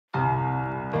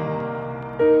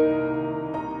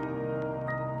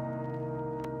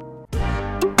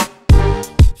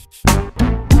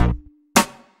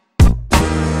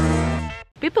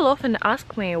People often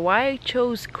ask me why I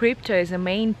chose crypto as a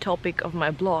main topic of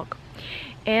my blog.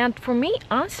 And for me,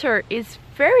 answer is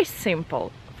very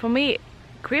simple. For me,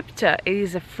 crypto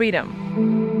is a freedom.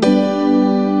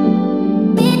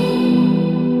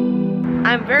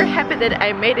 I'm very happy that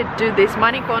I made it to this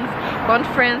MoneyConf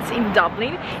conference in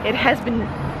Dublin. It has been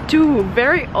 2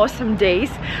 very awesome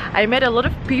days. I met a lot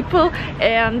of people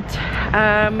and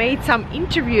made some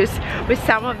interviews with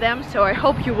some of them, so I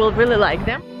hope you will really like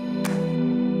them.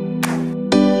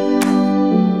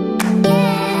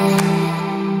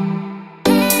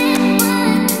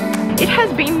 It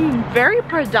has been very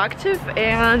productive,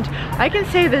 and I can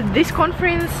say that this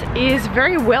conference is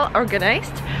very well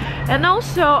organized. And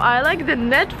also I like the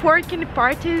networking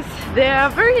parties. They are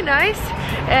very nice,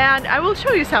 and I will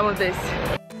show you some of this.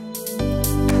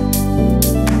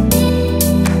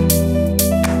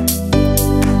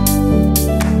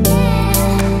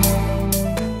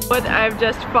 What I've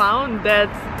just found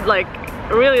that's like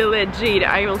really legit.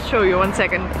 I will show you 1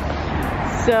 second.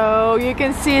 So you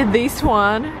can see this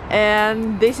one,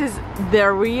 and this is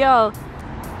the real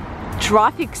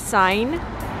traffic sign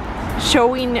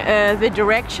showing the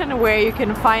direction where you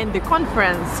can find the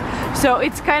conference. So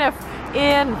it's kind of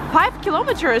in 5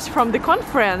 kilometers from the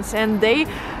conference, and they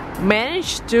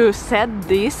managed to set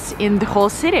this in the whole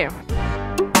city.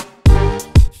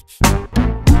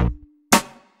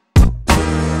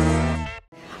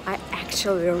 I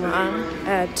actually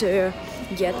ran to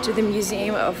get to the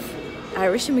Museum of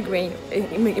Irish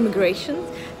immigration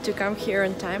to come here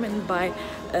on time and buy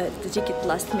the ticket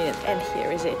last minute, and here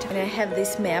is it. And I have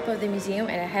this map of the museum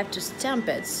and I have to stamp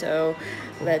it, so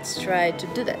let's try to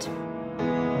do that.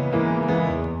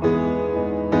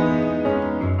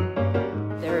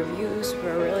 The reviews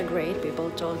were really great. People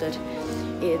told that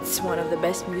it's one of the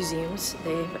best museums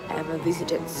they've ever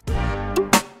visited.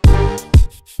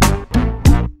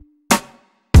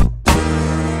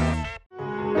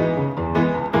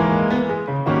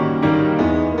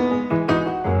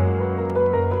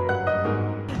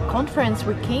 Conference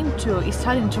we came to is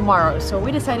starting tomorrow, so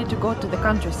we decided to go to the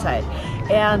countryside,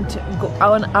 and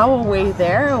on our way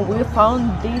there we found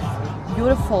this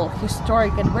beautiful,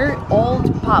 historic and very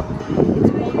old pub.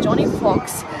 It's called Johnnie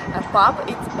Fox Pub.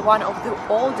 It's one of the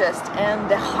oldest and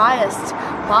the highest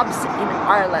pubs in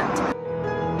Ireland.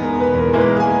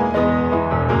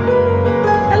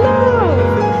 Hello!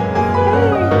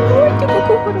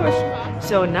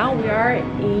 So now we are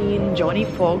in Johnnie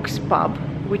Fox Pub,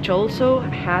 which also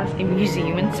has a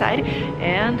museum inside,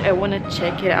 and I want to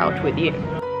check it out with you.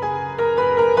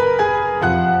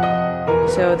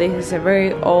 So this is a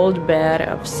very old bed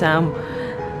of some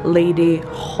Lady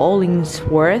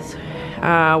Hollingsworth,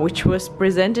 which was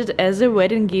presented as a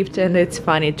wedding gift, and it's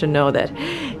funny to know that.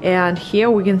 And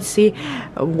here we can see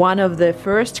one of the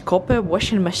first copper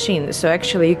washing machines, so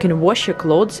actually you can wash your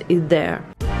clothes in there.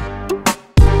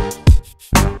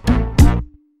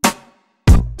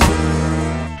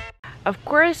 Of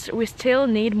course, we still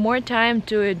need more time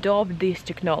to adopt this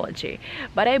technology,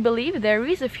 but I believe there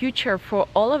is a future for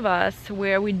all of us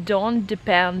where we don't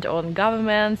depend on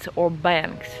governments or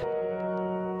banks.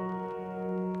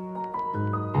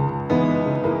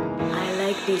 I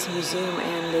like this museum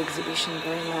and the exhibition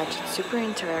very much. It's super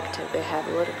interactive. They have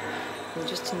a lot of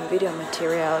interesting video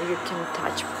material. You can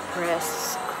touch,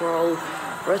 press, scroll,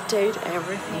 rotate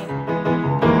everything.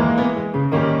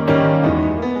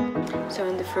 So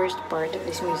in the first part of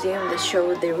this museum, they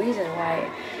show the reason why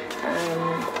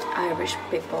Irish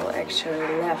people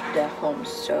actually left their homes.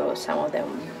 So some of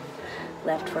them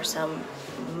left for some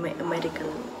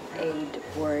medical aid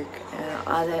work,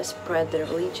 others spread their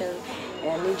religion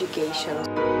and education.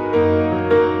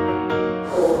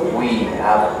 We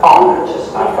have honored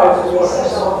our father's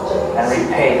words and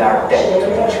repaid our debt to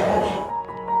the church.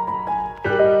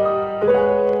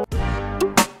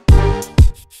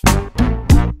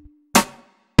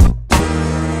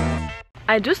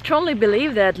 I do strongly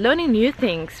believe that learning new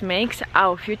things makes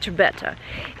our future better,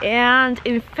 and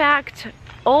in fact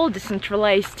all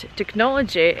decentralized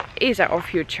technology is our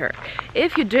future.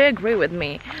 If you do agree with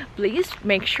me, please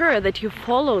make sure that you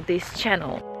follow this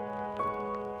channel.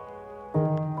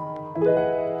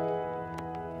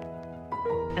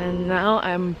 And now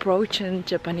I'm approaching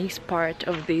Japanese part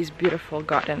of this beautiful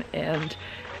garden, and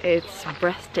it's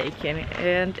breathtaking,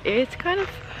 and it's kind of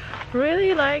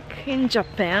really like in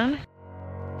Japan.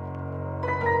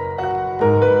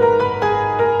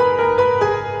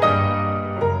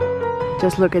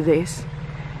 Just look at this.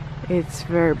 It's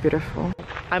very beautiful.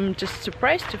 I'm just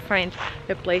surprised to find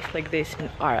a place like this in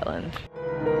Ireland.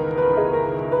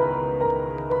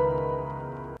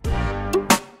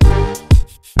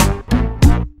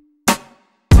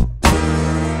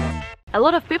 A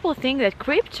lot of people think that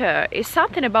crypto is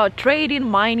something about trading,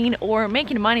 mining or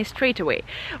making money straight away.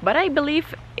 But I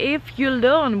believe if you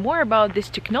learn more about this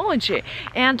technology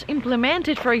and implement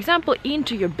it, for example,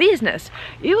 into your business,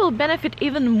 you will benefit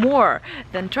even more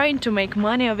than trying to make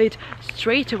money of it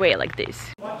straight away like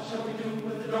this.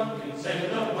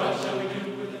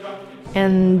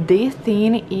 And this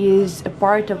thing is a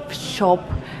part of shop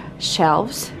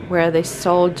shelves where they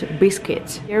sold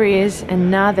biscuits. Here is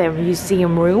another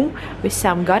museum room with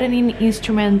some gardening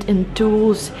instruments and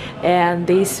tools and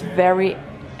this very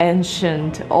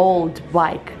ancient old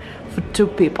bike for 2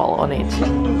 people on it.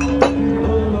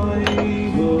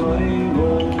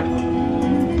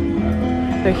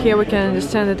 So here we can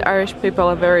understand that Irish people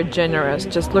are very generous.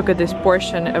 Just look at this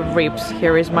portion of ribs.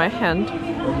 Here is my hand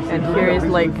and here is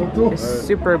like a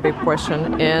super big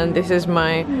portion, and this is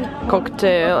my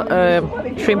cocktail,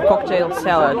 shrimp cocktail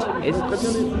salad. It's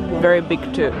very big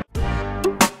too.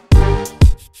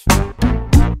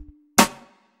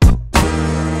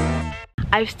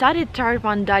 I've started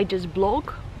Tarpan Digest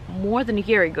blog more than a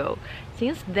year ago.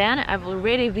 Since then I've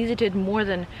already visited more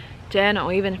than 10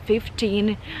 or even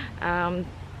 15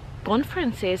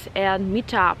 conferences and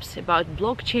meetups about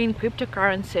blockchain,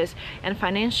 cryptocurrencies and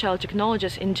financial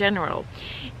technologies in general.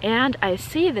 And I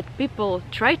see that people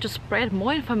try to spread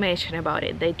more information about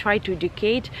it. They try to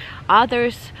educate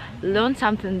others, learn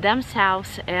something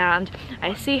themselves, and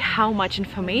I see how much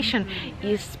information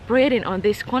is spreading on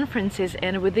these conferences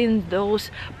and within those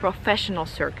professional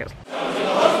circles.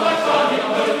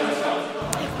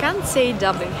 I can't say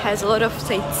Dublin has a lot of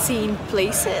sightseeing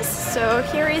places, so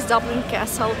here is Dublin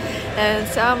Castle and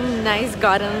some nice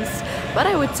gardens, but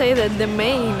I would say that the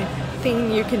main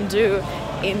thing you can do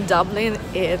in Dublin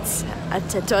is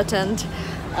to attend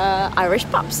Irish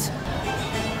pubs.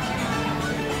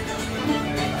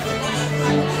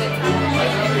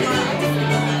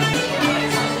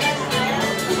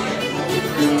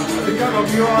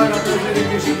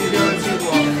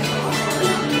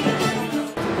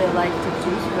 They like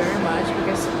tattoos very much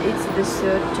because it's the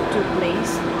third tattoo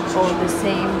place on the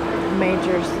same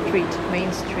major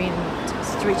main street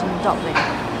in Dublin.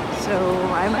 So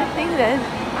I might think they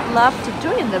love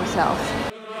tattooing themselves.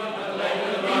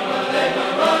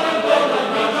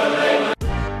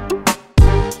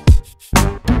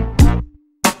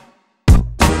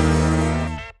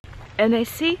 And I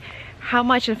see how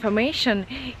much information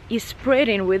is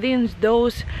spreading within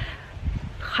those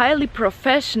highly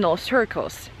professional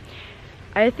circles.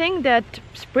 I think that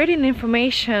spreading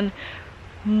information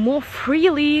more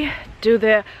freely to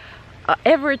the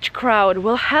average crowd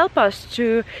will help us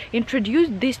to introduce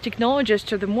these technologies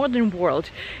to the modern world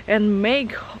and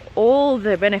make all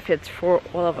the benefits for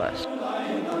all of us.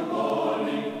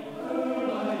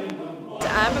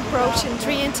 I'm approaching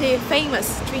Trinnity,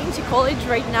 famous Trinnity College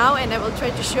right now, and I will try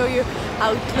to show you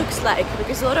how it looks like,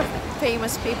 because a lot of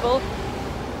famous people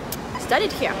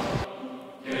studied here.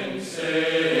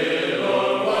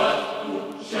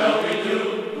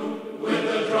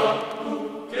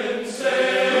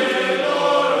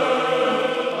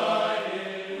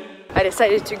 I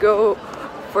decided to go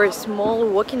for a small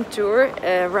walking tour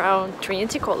around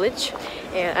Trinnity College,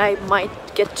 and I might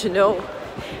get to know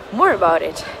more about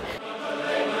it.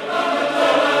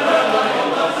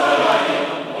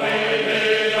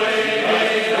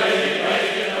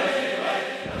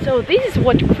 So this is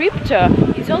what crypto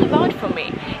is all about for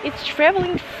me. It's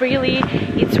traveling freely,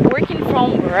 it's working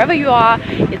from wherever you are,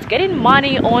 it's getting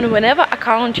money on whenever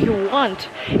account you want,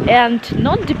 and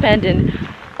not dependent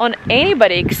on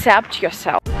anybody except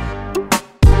yourself.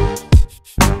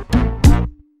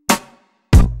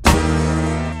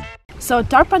 So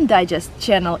Tarpan Digest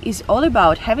channel is all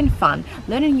about having fun,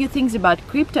 learning new things about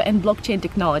crypto and blockchain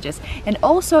technologies, and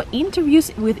also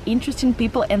interviews with interesting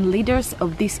people and leaders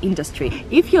of this industry.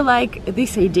 If you like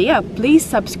this idea, please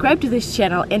subscribe to this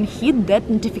channel and hit that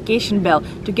notification bell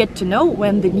to get to know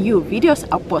when the new videos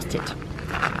are posted.